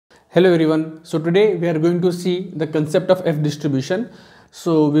Hello everyone. So today we are going to see the concept of F distribution.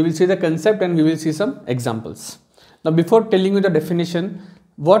 So we will see the concept and we will see some examples. Now before telling you the definition,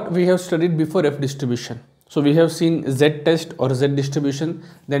 what we have studied before F distribution. So we have seen Z test or Z distribution,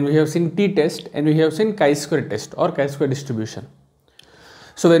 then we have seen T test and we have seen chi-square test or chi-square distribution.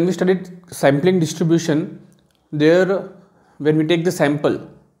 So when we studied sampling distribution, when we take the sample,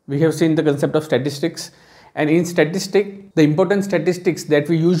 we have seen the concept of statistics. And in statistic, the important statistics that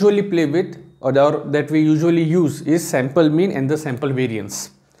we usually play with or that we usually use is sample mean and the sample variance.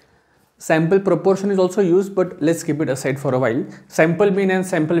 Sample proportion is also used, but let's keep it aside for a while. Sample mean and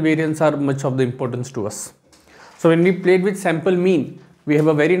sample variance are much of the importance to us. So when we played with sample mean, we have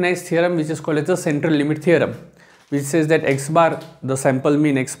a very nice theorem which is called as the central limit theorem, which says that x bar, the sample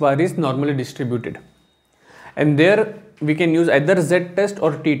mean x bar, is normally distributed. And there we can use either Z test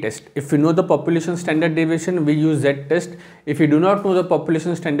or T test. If we know the population standard deviation, we use Z test. If we do not know the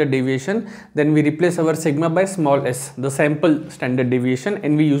population standard deviation, then we replace our sigma by small s, the sample standard deviation,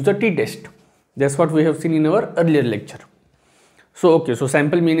 and we use the T test. That's what we have seen in our earlier lecture. So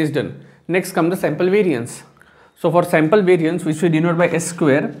sample mean is done. Next comes the sample variance. So for sample variance, which we denote by s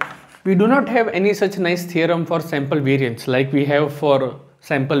square, we do not have any such nice theorem for sample variance like we have for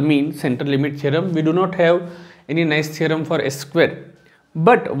sample mean, central limit theorem. We do not have any nice theorem for s square.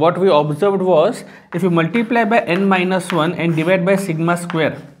 But what we observed was, if you multiply by n minus 1 and divide by sigma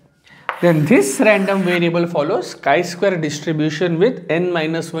square, then this random variable follows chi-square distribution with n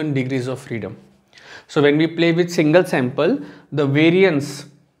minus 1 degrees of freedom. So when we play with single sample, the variance,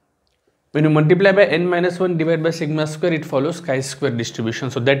 when you multiply by n minus 1 divided by sigma square, it follows chi-square distribution.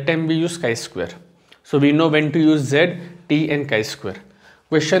 So that time we use chi-square. So we know when to use Z, T and chi-square.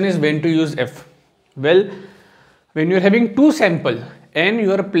 Question is when to use F. Well, when you are having two sample and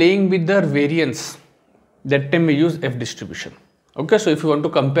you are playing with the variance, that time we use F distribution. Okay, so if you want to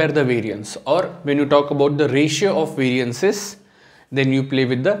compare the variance, or when you talk about the ratio of variances, then you play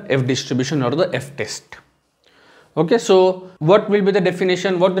with the F distribution or the F test. Okay, so what will be the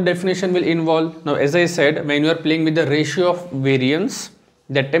definition? What the definition will involve? Now, as I said, when you are playing with the ratio of variance,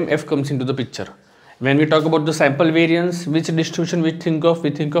 that time F comes into the picture. When we talk about the sample variance, which distribution we think of?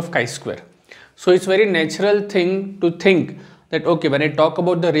 We think of chi-square. So it's very natural thing to think that, okay, when I talk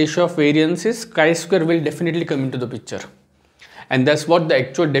about the ratio of variances, chi-square will definitely come into the picture. And that's what the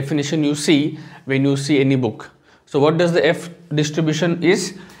actual definition you see when you see any book. So what does the F distribution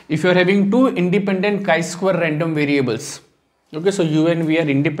is? If you are having two independent chi-square random variables, okay, so U and V are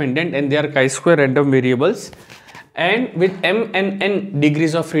independent and they are chi-square random variables, and with m and n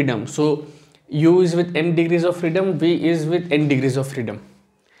degrees of freedom. So U is with m degrees of freedom, V is with n degrees of freedom.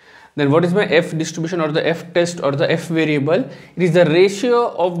 Then what is my F distribution or the F test or the F variable? It is the ratio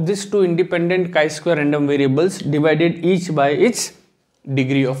of these two independent chi-square random variables divided each by its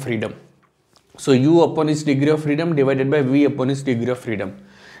degree of freedom. So U upon its degree of freedom divided by V upon its degree of freedom.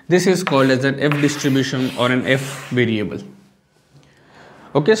 This is called as an F distribution or an F variable.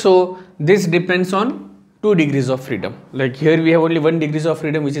 Okay, so this depends on 2 degrees of freedom. Like here we have only 1 degree of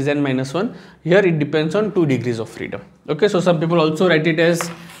freedom, which is n minus 1. Here it depends on 2 degrees of freedom. Okay, so some people also write it as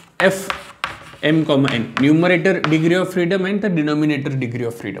F m comma n, numerator degree of freedom and the denominator degree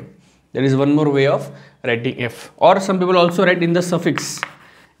of freedom. There is one more way of writing F. Or some people also write in the suffix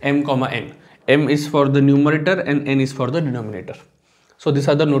m comma n. M is for the numerator and n is for the denominator. So these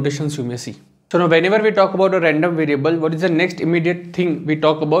are the notations you may see. So now whenever we talk about a random variable, what is the next immediate thing we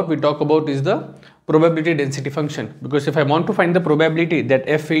talk about? We talk about is the probability density function. Because if I want to find the probability that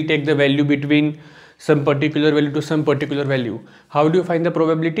F will take the value between some particular value to some particular value, how do you find the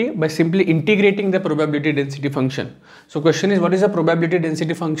probability? By simply integrating the probability density function. So question is, what is the probability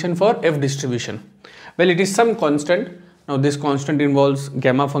density function for F distribution? Well, it is some constant. Now this constant involves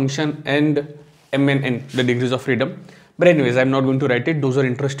gamma function and m and n, the degrees of freedom. But anyways, I am not going to write it. Those who are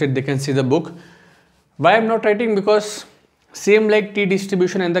interested, they can see the book. Why I am not writing? Because same like T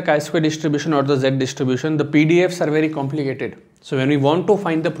distribution and the chi-square distribution or the Z distribution, the PDFs are very complicated. So when we want to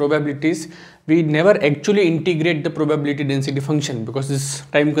find the probabilities, we never actually integrate the probability density function because this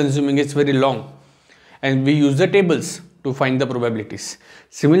time consuming, is very long, and we use the tables to find the probabilities.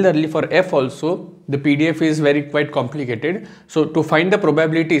 Similarly for F also, the PDF is quite complicated. So to find the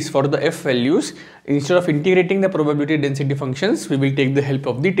probabilities for the F values, instead of integrating the probability density functions, we will take the help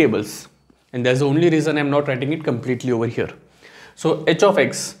of the tables. And that's the only reason I'm not writing it completely over here. So H of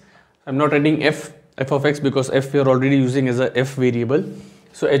X, I'm not writing F of X because F we are already using as a F variable.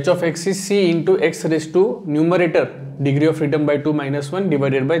 So H of X is C into X raised to numerator degree of freedom by 2 minus 1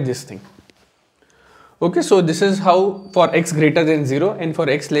 divided by this thing. Okay, so this is how for X greater than 0 and for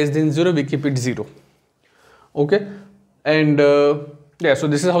X less than 0 we keep it 0. Okay, and Yeah, so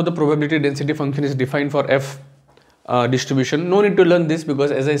this is how the probability density function is defined for F distribution. No need to learn this because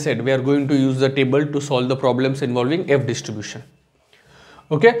as I said, we are going to use the table to solve the problems involving F distribution.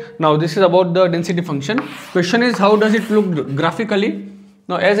 Okay, now this is about the density function. Question is, how does it look graphically?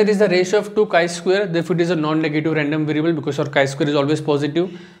 Now as it is the ratio of 2 chi-square, therefore it is a non-negative random variable because our chi-square is always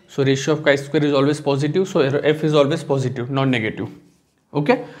positive. So ratio of chi-square is always positive. So F is always positive, non-negative.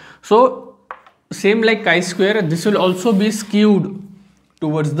 Okay, so same like chi-square, this will also be skewed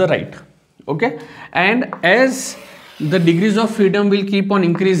towards the right. Okay, and as the degrees of freedom will keep on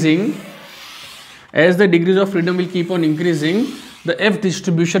increasing, the F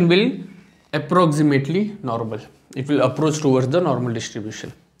distribution will approximately normal. It will approach towards the normal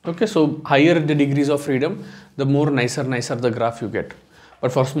distribution. Okay, so higher the degrees of freedom, the more nicer the graph you get.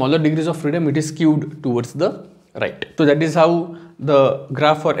 But for smaller degrees of freedom, it is skewed towards the right. So that is how the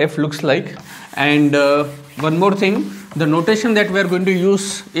graph for F looks like. And one more thing, the notation that we are going to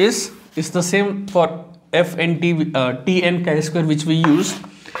use is the same for F and T and chi-square which we used.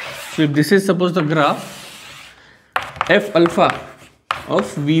 So if this is suppose the graph F alpha of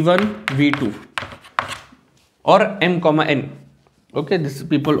V1, V2 or M comma N. Okay, this is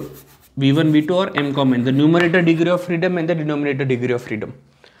people V1, V2 or M comma N, the numerator degree of freedom and the denominator degree of freedom.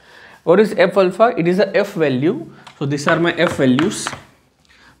 What is F alpha? It is a F value. So these are my F values.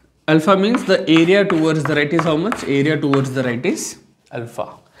 Alpha means the area towards the right is how much? Area towards the right is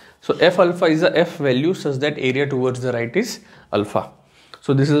alpha. So F alpha is a F value such that area towards the right is alpha.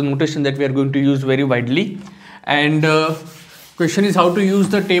 So this is a notation that we are going to use very widely. And question is how to use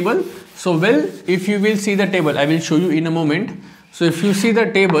the table. So well, if you will see the table, I will show you in a moment. So if you see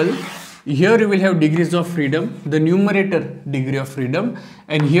the table, here you will have degrees of freedom, the numerator degree of freedom,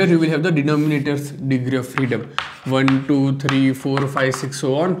 and here you will have the denominator's degree of freedom. 1, 2, 3, 4, 5, 6,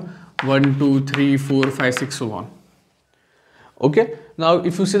 so on. 1, 2, 3, 4, 5, 6, so on. Okay. Now,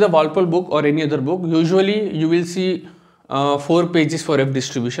 if you see the Walpole book or any other book, usually you will see 4 pages for F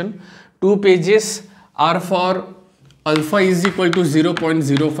distribution. 2 pages are for alpha is equal to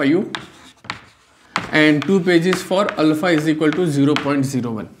 0.05 and 2 pages for alpha is equal to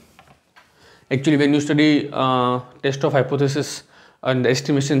 0.01. Actually, when you study test of hypothesis and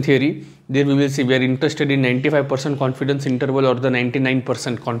estimation theory, there we will see we are interested in 95% confidence interval or the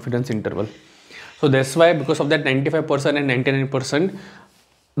 99% confidence interval. So that's why because of that 95% and 99%,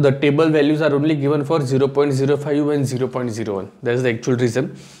 the table values are only given for 0.05 and 0.01. That's the actual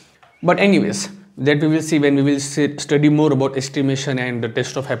reason. But anyways, that we will see when we will study more about estimation and the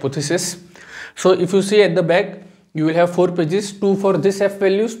test of hypothesis. So if you see at the back, you will have 4 pages, 2 for this F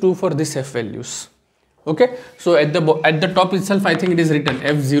values, 2 for this F values. Okay. So at the top itself, I think it is written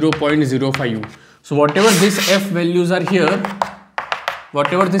F 0.05. So whatever this F values are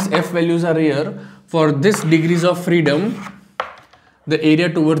here, for this degrees of freedom, the area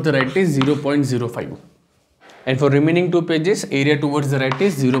towards the right is 0.05. And for remaining 2 pages, area towards the right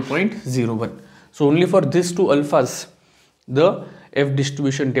is 0.01. So only for these 2 alphas, the F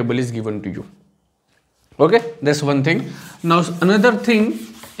distribution table is given to you. Okay, that's one thing. Now another thing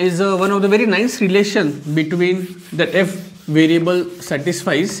is one of the very nice relation between that F variable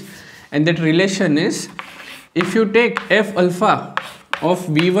satisfies, and that relation is if you take F alpha of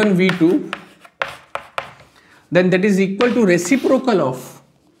V1, V2, then that is equal to reciprocal of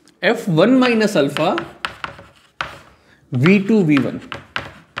F1 minus alpha V2, V1.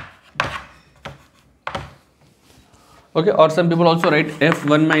 Okay, or some people also write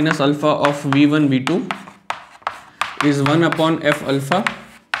F1 minus alpha of V1, V2 is 1 upon F alpha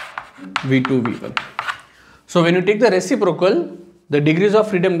V2, V1. So when you take the reciprocal, the degrees of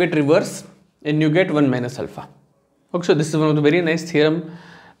freedom get reversed and you get 1 minus alpha. Okay, so this is one of the very nice theorem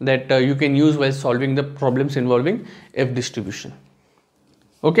that you can use while solving the problems involving F distribution.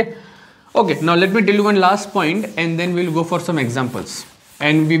 Okay. Okay, now let me tell you one last point and then we'll go for some examples.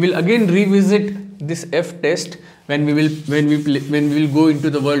 And we will again revisit this F test when we will go into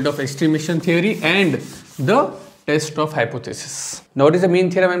the world of estimation theory and the test of hypothesis. Now what is the main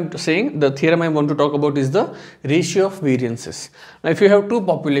theorem I'm saying? The theorem I want to talk about is the ratio of variances. Now if you have 2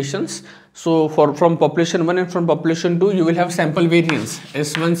 populations, so from population 1 and from population 2, you will have sample variance.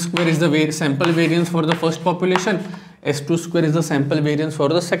 S1 square is the sample variance for the first population. S2 square is the sample variance for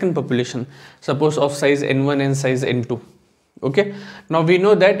the second population. Suppose of size N1 and size N2. Okay. Now we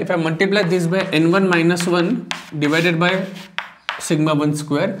know that if I multiply this by N1 minus 1 divided by sigma 1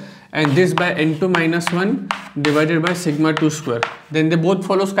 square and this by N2 minus 1 divided by sigma 2 square, then they both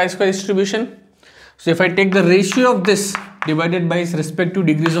follow chi-square distribution. So if I take the ratio of this divided by its respective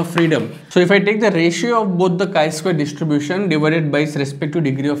degrees of freedom. So if I take the ratio of both the chi-square distribution divided by its respective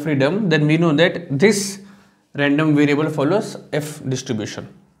degree of freedom, then we know that this random variable follows F distribution.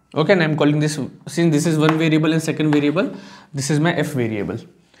 Okay, and I'm calling this, since this is one variable and second variable, this is my F variable.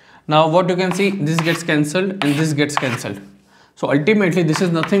 Now what you can see, this gets cancelled and this gets cancelled. So ultimately this is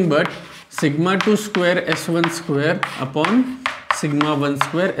nothing but sigma 2 square S1 square upon sigma 1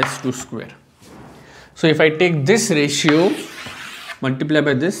 square S2 square. So if I take this ratio, multiply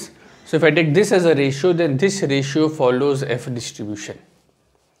by this, so if I take this as a ratio, then this ratio follows F distribution.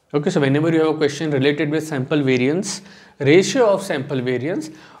 Okay, so whenever you have a question related with sample variance, ratio of sample variance,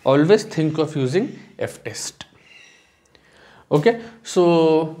 always think of using F test. Okay,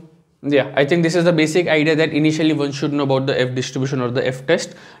 so yeah, I think this is the basic idea that initially one should know about the F distribution or the F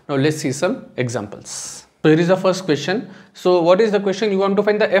test. Now let's see some examples. So here is the first question. So what is the question? You want to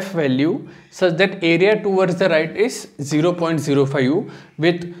find the F value such that area towards the right is 0.05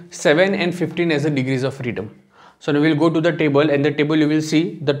 with 7 and 15 as the degrees of freedom. So now we will go to the table, and the table you will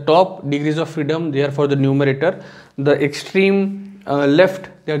see the top degrees of freedom, they are for the numerator. The extreme left,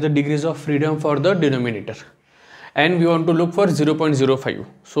 they are the degrees of freedom for the denominator. And we want to look for 0.05.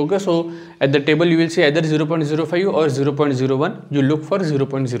 So okay, so at the table you will see either 0.05 or 0.01. You look for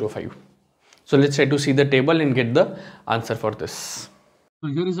 0.05. So let's try to see the table and get the answer for this. So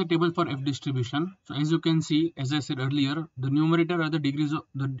here is the table for F distribution. So as you can see, as I said earlier, the numerator are the degrees of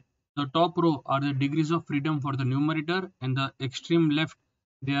the top row are the degrees of freedom for the numerator, and the extreme left,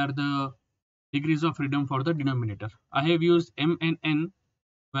 they are the degrees of freedom for the denominator. I have used M and N.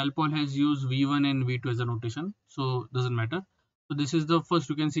 Walpole has used V1 and V2 as a notation, so doesn't matter. So this is the first,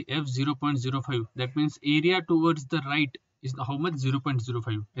 you can see F 0.05. That means area towards the right is how much?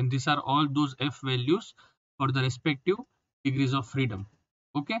 0.05. And these are all those F values for the respective degrees of freedom.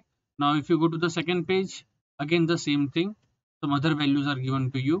 Okay. Now if you go to the second page, again the same thing. Some other values are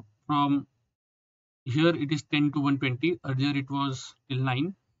given to you. From here it is 10 to 120. Earlier it was till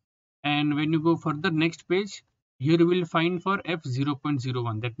 9. And when you go further next page, here you will find for F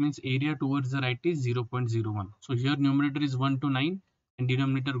 0.01. That means area towards the right is 0.01. So here numerator is 1 to 9 and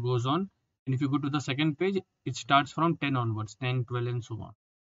denominator goes on. And if you go to the second page, it starts from 10 onwards, 10, 12 and so on.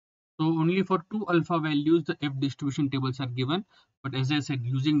 So only for 2 alpha values the F distribution tables are given. But as I said,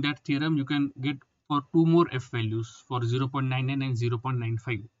 using that theorem you can get for 2 more F values for 0.99 and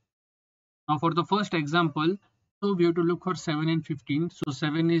 0.95. Now for the first example, so we have to look for 7 and 15. So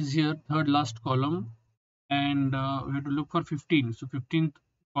 7 is here, third last column. And we have to look for 15. So 15th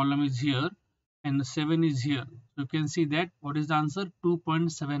column is here and the 7 is here. So you can see that what is the answer?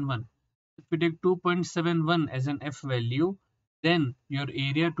 2.71. If we take 2.71 as an F value, then your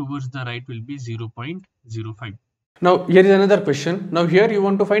area towards the right will be 0.05. Now here is another question. Now here you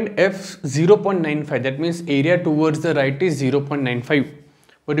want to find F 0.95. That means area towards the right is 0.95.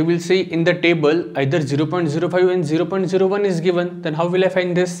 But you will see in the table either 0.05 and 0.01 is given. Then how will I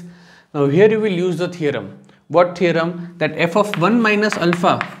find this? Now here you will use the theorem. What theorem? That f of 1 minus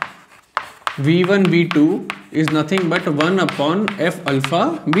alpha v1 v2 is nothing but 1 upon f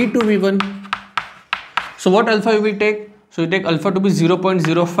alpha v2 v1. So what alpha you will take? So you take alpha to be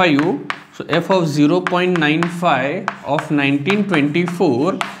 0.05. So f of 0.95 of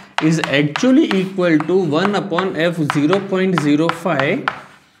 1924 is actually equal to 1 upon f 0.05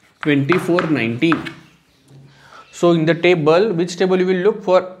 2419. So in the table, which table you will look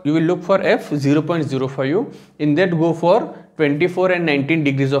for? You will look for F 0.05. In that go for 24 and 19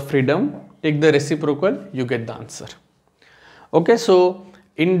 degrees of freedom. Take the reciprocal, you get the answer. Okay, so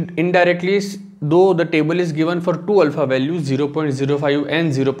indirectly, though the table is given for 2 alpha values 0.05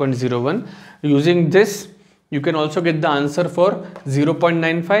 and 0.01, using this you can also get the answer for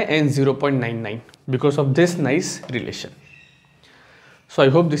 0.95 and 0.99 because of this nice relation. So I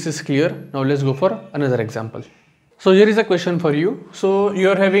hope this is clear. Now let's go for another example. So here is a question for you. So you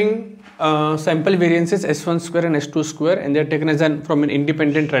are having sample variances S1 square and S2 square, and they are taken as from an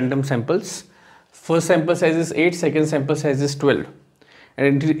independent random samples. First sample size is 8, second sample size is 12.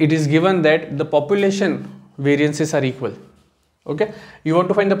 And it is given that the population variances are equal. Okay. You want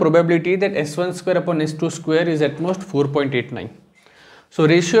to find the probability that S1 square upon S2 square is at most 4.89. So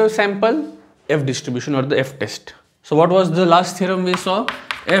ratio of sample, F distribution or the F test. So what was the last theorem we saw?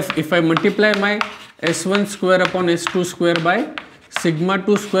 F, if I multiply my S1 square upon S2 square by sigma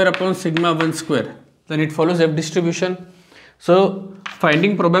 2 square upon sigma 1 square, then it follows F distribution. So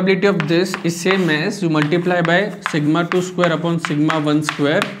finding probability of this is same as you multiply by sigma 2 square upon sigma 1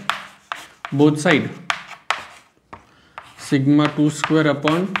 square both side. Sigma 2 square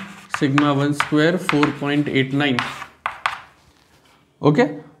upon sigma 1 square 4.89.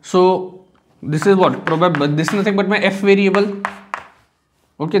 Okay, so this is what probable, this is nothing but my F variable.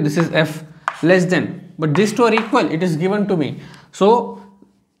 Okay, this is F less than, but these two are equal, it is given to me. So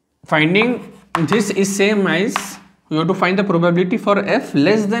finding this is same as you have to find the probability for f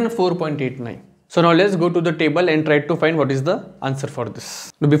less than 4.89. So now let's go to the table and try to find what is the answer for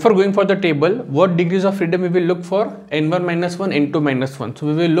this. Now before going for the table, what degrees of freedom we will look for? N1 minus 1, N2 minus 1. So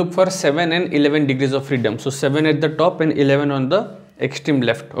we will look for 7 and 11 degrees of freedom. So 7 at the top and 11 on the extreme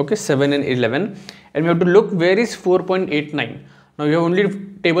left. Okay, 7 and 11. And we have to look where is 4.89. Now you have only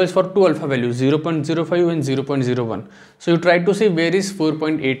tables for two alpha values, 0.05 and 0.01. So you try to see where is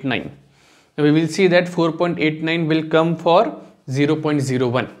 4.89. Now we will see that 4.89 will come for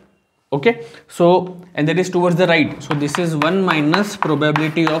 0.01. Okay, so and that is towards the right. So this is 1 minus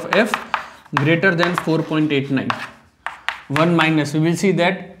probability of f greater than 4.89. 1 minus, we will see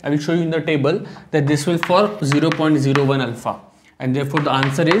that, I will show you in the table that this will for 0.01 alpha, and therefore the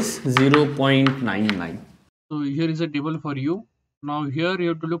answer is 0.99. So here is a table for you. Now here you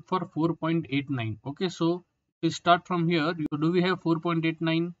have to look for 4.89. Okay, so we start from here. Do we have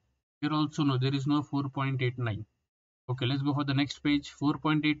 4.89? Here also no, there is no 4.89. Okay, let's go for the next page.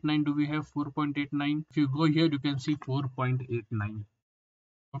 4.89, do we have 4.89? If you go here, you can see 4.89.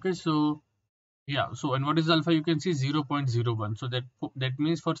 Okay, so yeah, so and what is alpha? You can see 0.01. So that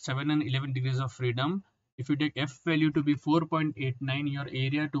means for 7 and 11 degrees of freedom, if you take f value to be 4.89, your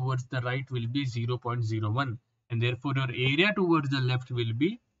area towards the right will be 0.01, and therefore your area towards the left will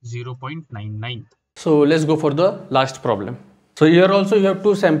be 0.99. So let's go for the last problem. So here also you have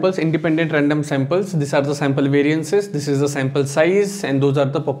two samples, independent random samples. These are the sample variances, this is the sample size, and those are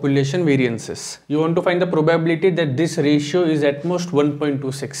the population variances. You want to find the probability that this ratio is at most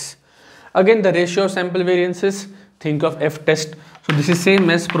 1.26. Again, the ratio of sample variances, think of f test. So this is same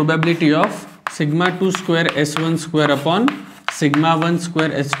as probability of sigma 2 square s1 square upon sigma 1 square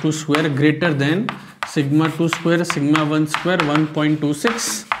s2 square greater than sigma 2 square sigma 1 square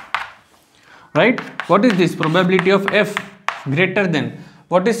 1.26. Right? What is this? Probability of f greater than,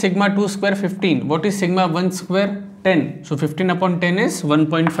 what is sigma 2 square? 15. What is sigma 1 square? 10. So 15 upon 10 is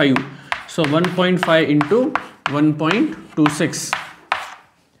 1.5. So 1.5 into 1.26.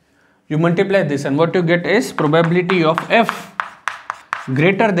 You multiply this and what you get is probability of f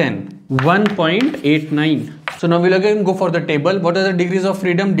greater than 1.89. So now we'll again go for the table. What are the degrees of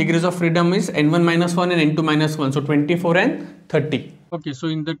freedom? Degrees of freedom is n1 minus 1 and n2 minus 1. So 24 and 30. Okay, so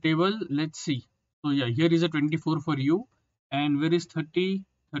in the table, let's see. So yeah, here is a 24 for you. And where is 30?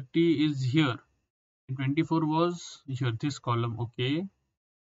 30 is here. And 24 was here, this column. Okay.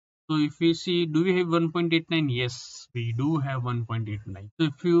 So if we see, do we have 1.89? Yes, we do have 1.89. So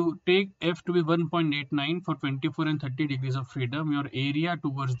if you take f to be 1.89 for 24 and 30 degrees of freedom, your area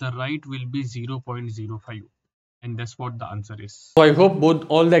towards the right will be 0.05. And that's what the answer is. So I hope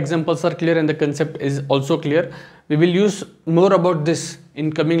all the examples are clear and the concept is also clear. We will use more about this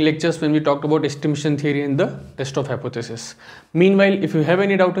in coming lectures when we talk about estimation theory and the test of hypothesis. Meanwhile, if you have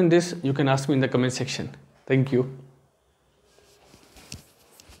any doubt in this, you can ask me in the comment section. Thank you.